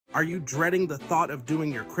Are you dreading the thought of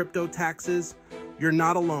doing your crypto taxes? You're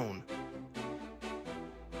not alone.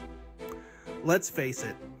 Let's face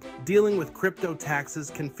it, dealing with crypto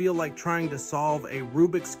taxes can feel like trying to solve a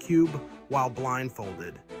Rubik's Cube while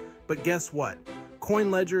blindfolded. But guess what?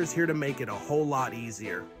 CoinLedger is here to make it a whole lot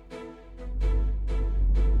easier.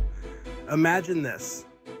 Imagine this.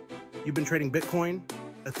 You've been trading Bitcoin,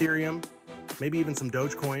 Ethereum, maybe even some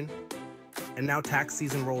Dogecoin, and now tax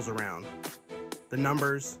season rolls around. The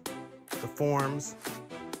numbers, the forms,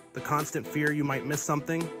 the constant fear you might miss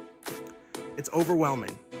something, it's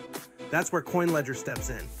overwhelming. That's where CoinLedger steps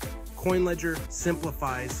in. CoinLedger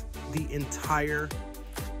simplifies the entire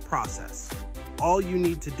process. All you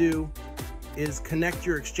need to do is connect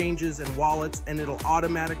your exchanges and wallets, and it'll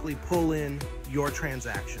automatically pull in your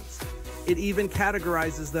transactions. It even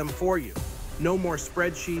categorizes them for you. No more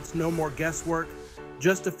spreadsheets, no more guesswork,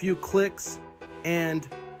 just a few clicks, and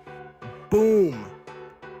boom,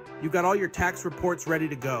 you've got all your tax reports ready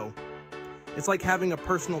to go. It's like having a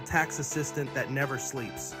personal tax assistant that never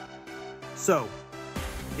sleeps. So,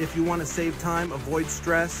 if you want to save time, avoid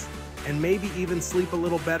stress, and maybe even sleep a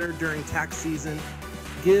little better during tax season,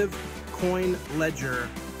 give CoinLedger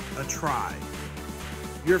a try.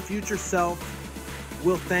 Your future self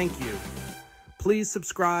will thank you. Please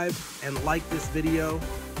subscribe and like this video.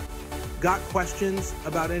 Got questions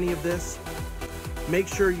about any of this? Make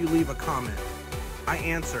sure you leave a comment. I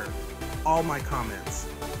answer all my comments.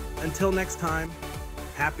 Until next time,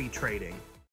 happy trading.